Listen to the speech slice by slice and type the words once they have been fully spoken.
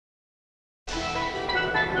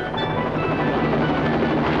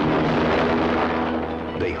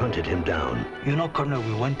hunted him down. You know, Colonel,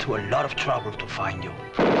 we went to a lot of trouble to find you.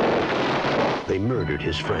 They murdered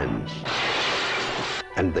his friends.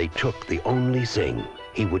 And they took the only thing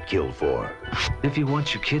he would kill for. If you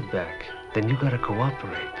want your kid back, then you gotta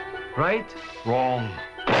cooperate, right? Wrong.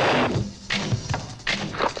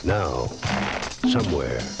 Now,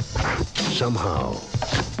 somewhere, somehow,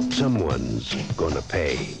 someone's gonna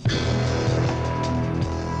pay.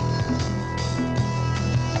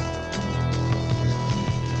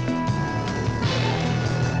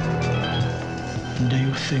 Do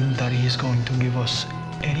you think that he's going to give us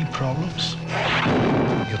any problems?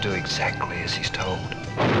 You'll do exactly as he's told.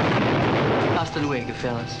 Hasta luego,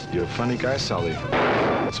 fellas. You're a funny guy, Sully.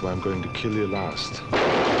 That's why I'm going to kill you last.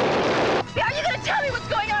 Are you gonna tell me what's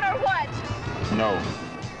going on or what? No.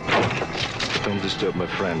 Don't disturb my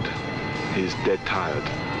friend. He's dead tired.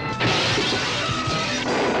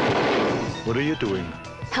 What are you doing?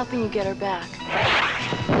 Helping you get her back.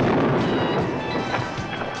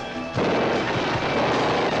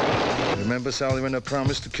 Remember, Sally, when I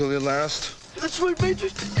promised to kill you last? That's right, Major.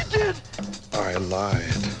 You did. I lied.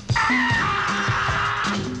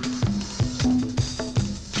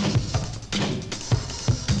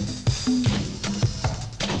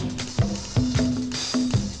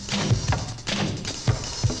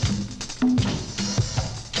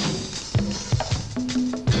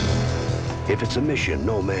 If it's a mission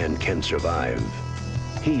no man can survive,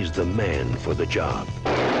 he's the man for the job.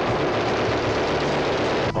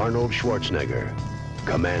 Arnold Schwarzenegger,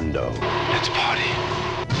 Commando. Let's party.